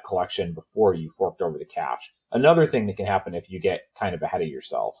of that collection before you forked over the cash. Another thing that can happen if you get kind of ahead of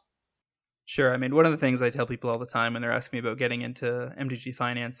yourself. Sure. I mean, one of the things I tell people all the time when they're asking me about getting into MTG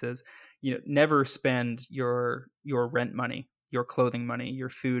Finance is, never spend your rent money, your clothing money, your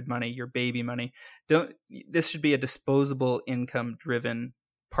food money, your baby money. This should be a disposable income driven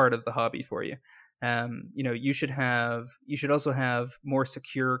part of the hobby for you. You should also have more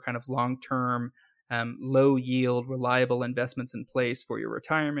secure kind of long-term, low yield, reliable investments in place for your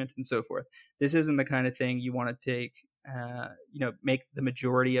retirement and so forth. This isn't the kind of thing you want to take, make the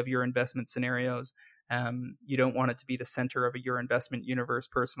majority of your investment scenarios. You don't want it to be the center of your investment universe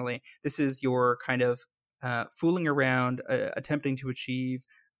personally. This is your kind of fooling around, attempting to achieve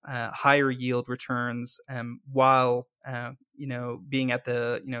higher yield returns while, being at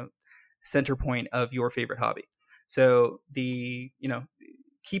the, center point of your favorite hobby. So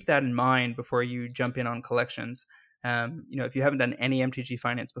keep that in mind before you jump in on collections. If you haven't done any MTG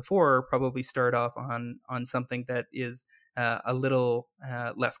Finance before, probably start off on something that is a little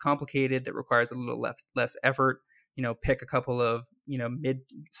less complicated, that requires a little less effort. Pick a couple of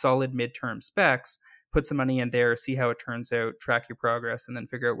solid midterm specs, put some money in there, see how it turns out, track your progress, and then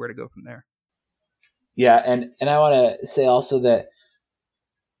figure out where to go from there. Yeah, and I want to say also that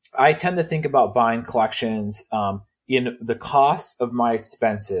I tend to think about buying collections in the cost of my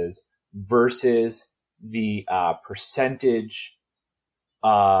expenses versus the percentage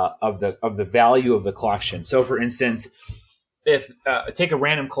of the value of the collection. So, for instance, if take a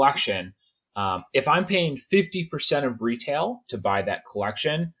random collection, if I'm paying 50% of retail to buy that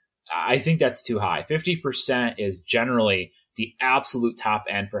collection, I think that's too high. 50% is generally the absolute top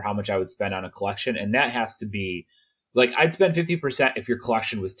end for how much I would spend on a collection, and that has to be like, I'd spend 50% if your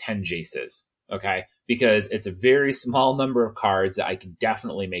collection was 10 Jaces. Okay, because it's a very small number of cards that I can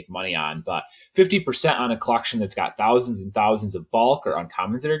definitely make money on. But 50% on a collection that's got thousands and thousands of bulk or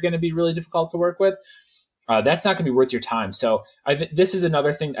uncommons that are going to be really difficult to work with, that's not going to be worth your time. So this is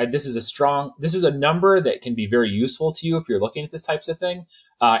another thing. This is a number that can be very useful to you if you're looking at this types of thing.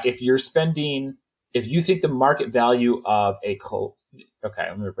 If you think the market value of okay,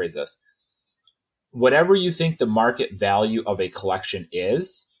 let me rephrase this. Whatever you think the market value of a collection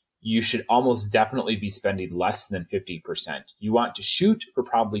is, you should almost definitely be spending less than 50%. You want to shoot for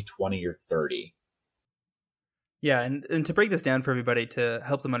probably 20 or 30. Yeah, and to break this down for everybody to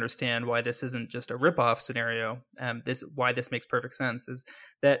help them understand why this isn't just a rip-off scenario, why this makes perfect sense, is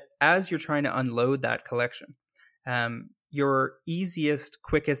that as you're trying to unload that collection, your easiest,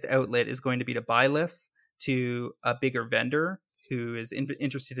 quickest outlet is going to be to buy lists to a bigger vendor who is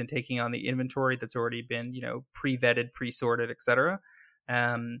interested in taking on the inventory that's already been, pre-vetted, pre-sorted, etc.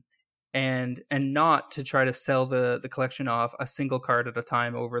 And not to try to sell the collection off a single card at a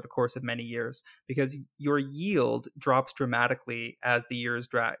time over the course of many years, because your yield drops dramatically as the years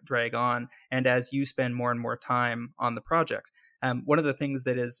drag on and as you spend more and more time on the project. One of the things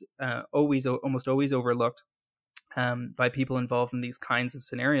that is almost always overlooked by people involved in these kinds of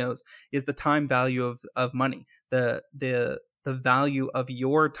scenarios is the time value of money, the value of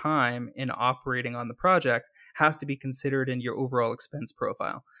your time in operating on the project has to be considered in your overall expense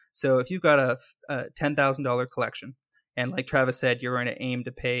profile. So if you've got a $10,000 collection, and like Travis said, you're going to aim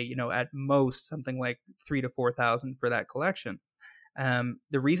to pay, at most something like $3,000 to $4,000 for that collection.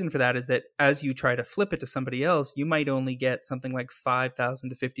 The reason for that is that as you try to flip it to somebody else, you might only get something like $5,000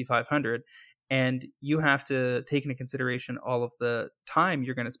 to $5,500. And you have to take into consideration all of the time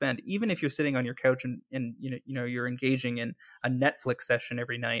you're going to spend, even if you're sitting on your couch and you're engaging in a Netflix session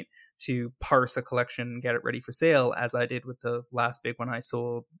every night to parse a collection and get it ready for sale, as I did with the last big one I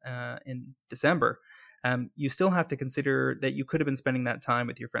sold in December. you still have to consider that you could have been spending that time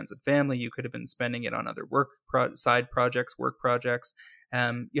with your friends and family. You could have been spending it on other side projects, work projects.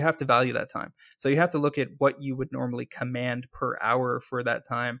 You have to value that time. So you have to look at what you would normally command per hour for that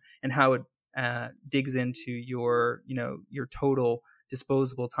time and how it digs into your total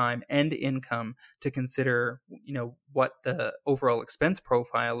disposable time and income to consider, what the overall expense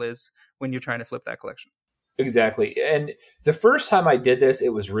profile is when you're trying to flip that collection. Exactly. And the first time I did this,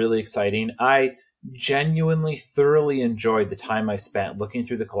 it was really exciting. I genuinely thoroughly enjoyed the time I spent looking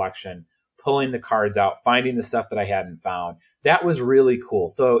through the collection, pulling the cards out, finding the stuff that I hadn't found. That was really cool.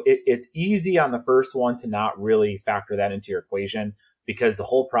 So it's easy on the first one to not really factor that into your equation because the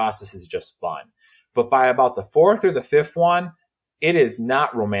whole process is just fun. But by about the fourth or the fifth one, it is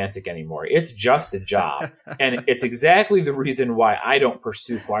not romantic anymore. It's just a job. And it's exactly the reason why I don't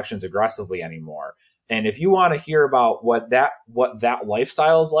pursue collections aggressively anymore. And if you want to hear about what that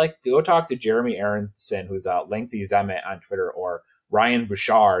lifestyle is like, go talk to Jeremy Aronson, who's Lengthy Zemet on Twitter, or Ryan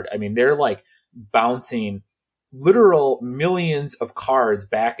Bouchard. I mean, they're like bouncing literal millions of cards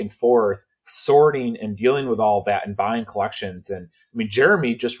back and forth, sorting and dealing with all that and buying collections. And I mean,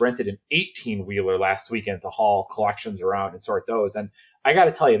 Jeremy just rented an 18-wheeler last weekend to haul collections around and sort those. And I got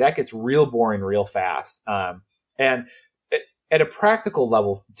to tell you, that gets real boring real fast. And at a practical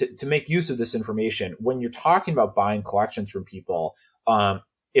level, to make use of this information, when you're talking about buying collections from people,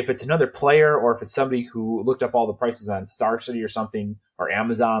 if it's another player or if it's somebody who looked up all the prices on Star City or something, or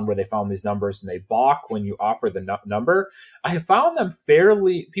Amazon where they found these numbers and they balk when you offer the number, I have found them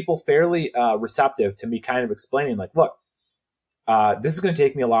fairly receptive to me kind of explaining, like, look, this is going to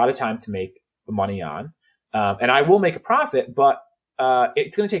take me a lot of time to make the money on, and I will make a profit, but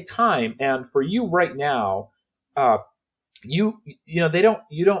it's going to take time. And for you right now, the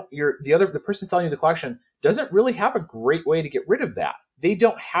person selling you the collection doesn't really have a great way to get rid of that. They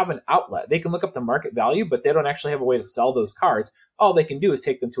don't have an outlet. They can look up the market value, but they don't actually have a way to sell those cards. All they can do is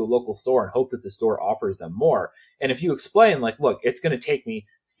take them to a local store and hope that the store offers them more. And if you explain, like, look, it's going to take me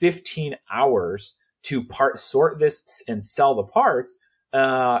 15 hours to sort this and sell the parts,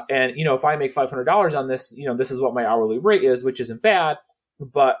 and if I make $500 on this, this is what my hourly rate is, which isn't bad.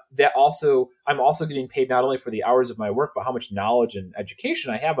 But I'm also getting paid not only for the hours of my work, but how much knowledge and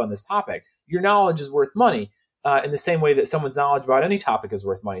education I have on this topic. Your knowledge is worth money. In the same way that someone's knowledge about any topic is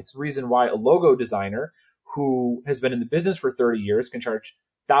worth money. It's the reason why a logo designer who has been in the business for 30 years can charge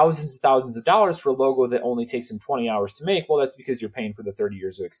thousands and thousands of dollars for a logo that only takes him 20 hours to make. Well, that's because you're paying for the 30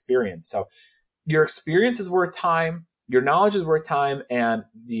 years of experience. So your experience is worth time, your knowledge is worth time, and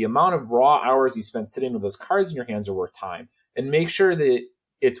the amount of raw hours you spend sitting with those cards in your hands are worth time. And make sure that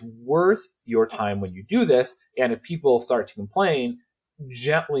it's worth your time when you do this. And if people start to complain,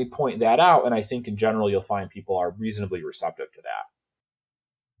 gently point that out, and I think in general you'll find people are reasonably receptive to that.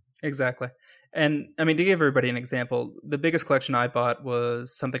 Exactly. And I mean, to give everybody an example, the biggest collection I bought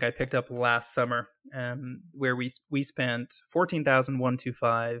was something I picked up last summer, where we spent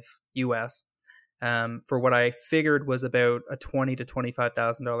 $14,125 US for what I figured was about a $20,000 to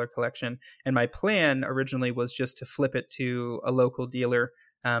 $25,000 collection. And my plan originally was just to flip it to a local dealer,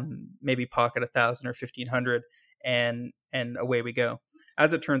 maybe pocket $1,000 or $1,500, and away we go.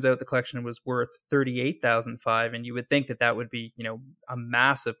 As it turns out, the collection was worth $38,500, and you would think that would be, a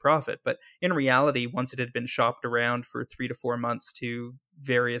massive profit. But in reality, once it had been shopped around for 3 to 4 months to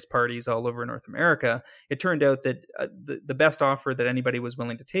various parties all over North America, it turned out that the best offer that anybody was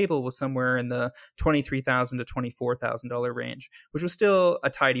willing to table was somewhere in the $23,000 to $24,000 range, which was still a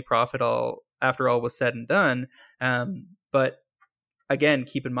tidy profit after all was said and done. But again,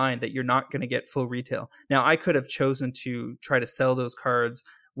 keep in mind that you're not going to get full retail. Now, I could have chosen to try to sell those cards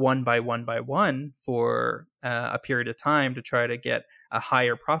one by one for a period of time to try to get a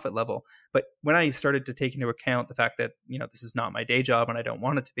higher profit level. But when I started to take into account the fact that, this is not my day job and I don't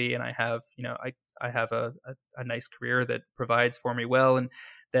want it to be, and I have, I have a nice career that provides for me well, and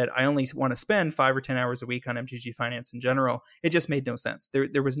that I only want to spend 5 or 10 hours a week on MTG Finance in general, it just made no sense.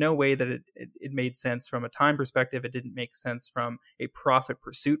 There was no way that it made sense from a time perspective. It didn't make sense from a profit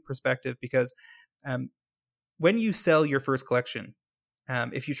pursuit perspective, because when you sell your first collection,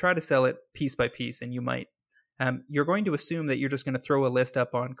 if you try to sell it piece by piece, and you might, you're going to assume that you're just going to throw a list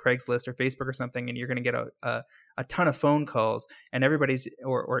up on Craigslist or Facebook or something, and you're going to get a ton of phone calls and everybody's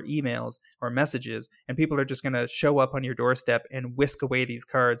or emails or messages, and people are just going to show up on your doorstep and whisk away these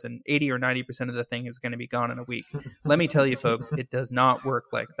cards, and 80 or 90% of the thing is going to be gone in a week. Let me tell you, folks, it does not work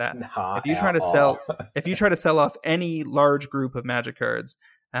like that. If you try to sell off any large group of Magic cards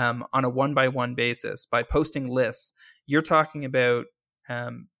on a one-by-one basis by posting lists, you're talking about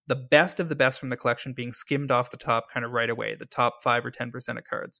the best of the best from the collection being skimmed off the top kind of right away, the top 5 or 10% of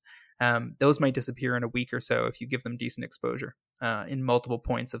cards. Those might disappear in a week or so if you give them decent exposure in multiple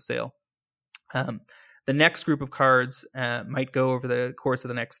points of sale. The next group of cards might go over the course of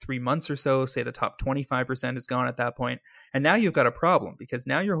the next 3 months or so. Say the top 25% is gone at that point. And now you've got a problem because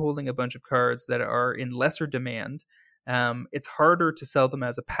now you're holding a bunch of cards that are in lesser demand. It's harder to sell them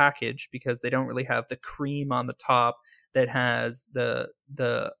as a package because they don't really have the cream on the top that has the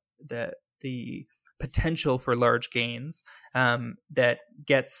potential for large gains that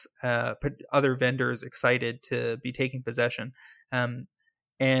gets other vendors excited to be taking possession.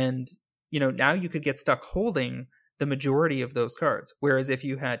 And now you could get stuck holding the majority of those cards. Whereas if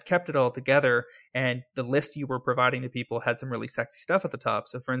you had kept it all together and the list you were providing to people had some really sexy stuff at the top.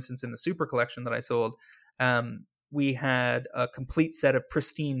 So for instance, in the Super Collection that I sold, we had a complete set of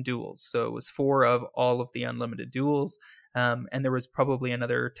pristine duels. So it was 4 of all of the unlimited duels. And there was probably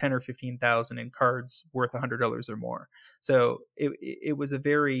another 10 or 15,000 in cards worth $100 or more. So it was a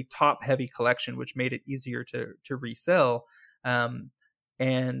very top heavy collection, which made it easier to resell.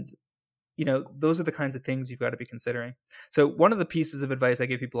 And those are the kinds of things you've got to be considering. So one of the pieces of advice I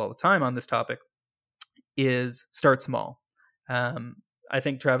give people all the time on this topic is start small. I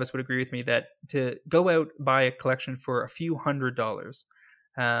think Travis would agree with me that to go out, buy a collection for a few $100s,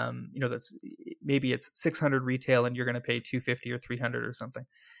 that's maybe it's 600 retail and you're going to pay 250 or 300 or something,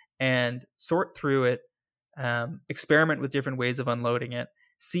 and sort through it, experiment with different ways of unloading it,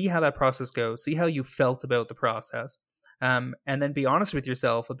 see how that process goes, see how you felt about the process. And then be honest with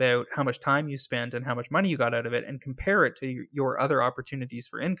yourself about how much time you spent and how much money you got out of it, and compare it to your other opportunities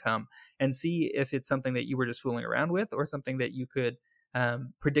for income and see if it's something that you were just fooling around with or something that you could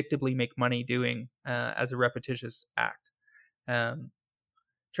predictably make money doing as a repetitious act.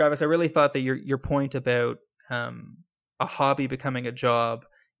 Travis, I really thought that your point about a hobby becoming a job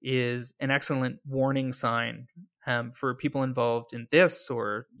is an excellent warning sign for people involved in this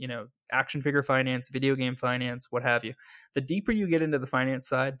or, action figure finance, video game finance, what have you. The deeper you get into the finance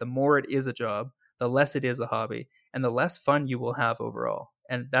side, the more it is a job, the less it is a hobby, and the less fun you will have overall.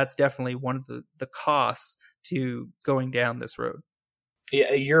 And that's definitely one of the costs to going down this road.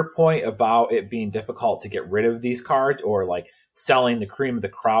 Yeah, your point about it being difficult to get rid of these cards, or like selling the cream of the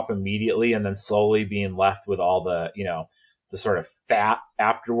crop immediately and then slowly being left with all the, the sort of fat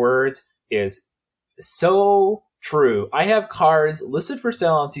afterwards, is so true. I have cards listed for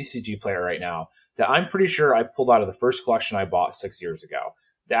sale on TCG Player right now that I'm pretty sure I pulled out of the first collection I bought 6 years ago.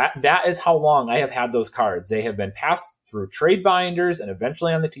 That is how long I have had those cards. They have been passed through trade binders and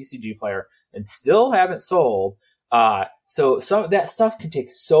eventually on the TCG Player and still haven't sold. So some that stuff can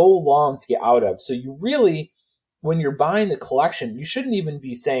take so long to get out of. So you really, when you're buying the collection, you shouldn't even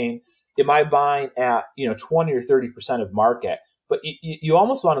be saying, am I buying at 20 or 30% of market? But you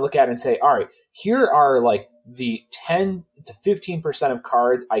almost want to look at it and say, all right, here are like the 10 to 15% of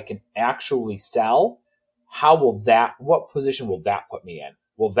cards I can actually sell. What position will that put me in?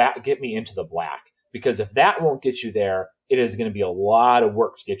 Will that get me into the black? Because if that won't get you there, it is going to be a lot of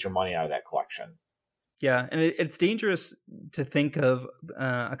work to get your money out of that collection. Yeah, and it's dangerous to think of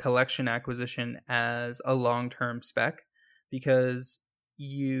a collection acquisition as a long-term spec, because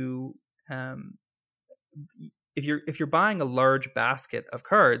if you're buying a large basket of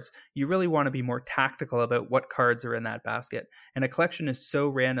cards, you really want to be more tactical about what cards are in that basket. And a collection is so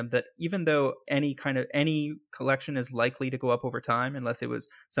random that even though any collection is likely to go up over time, unless it was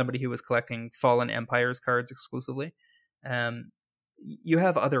somebody who was collecting Fallen Empires cards exclusively, you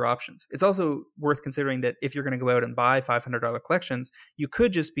have other options. It's also worth considering that if you're going to go out and buy $500 collections, you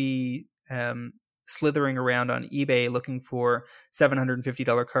could just be slithering around on eBay looking for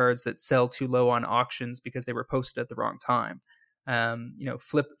 $750 cards that sell too low on auctions because they were posted at the wrong time.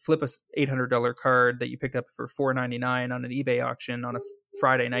 Flip a $800 card that you picked up for $4.99 on an eBay auction on a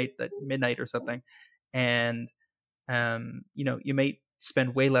Friday night at midnight or something, and you may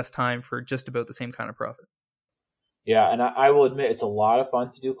spend way less time for just about the same kind of profit. Yeah, and I will admit it's a lot of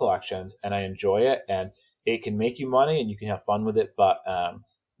fun to do collections, and I enjoy it, and it can make you money, and you can have fun with it, but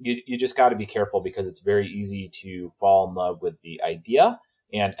you just got to be careful because it's very easy to fall in love with the idea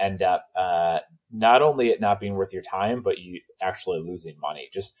and end up not only it not being worth your time, but you actually losing money.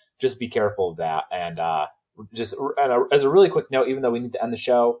 Just be careful of that. And as a really quick note, even though we need to end the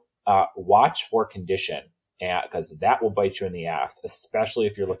show, watch for condition, because that will bite you in the ass, especially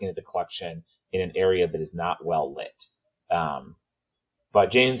if you're looking at the collection in an area that is not well lit.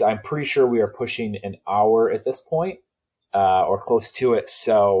 But James, I'm pretty sure we are pushing an hour at this point. Or close to it.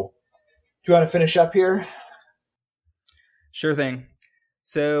 So do you want to finish up here? Sure thing.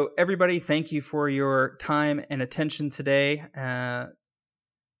 So everybody, thank you for your time and attention today.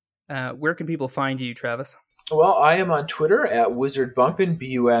 Where can people find you, Travis? Well, I am on Twitter at WizardBumpin,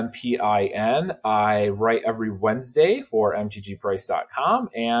 BUMPIN. I write every Wednesday for MTGPrice.com,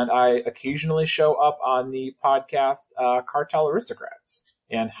 and I occasionally show up on the podcast Cartel Aristocrats.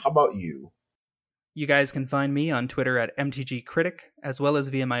 And how about you? You guys can find me on Twitter at MTGCritic, as well as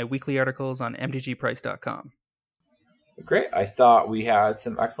via my weekly articles on MTGPrice.com. Great. I thought we had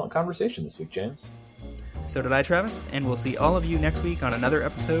some excellent conversation this week, James. So did I, Travis, and we'll see all of you next week on another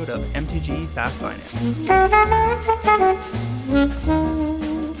episode of MTG Fast Finance.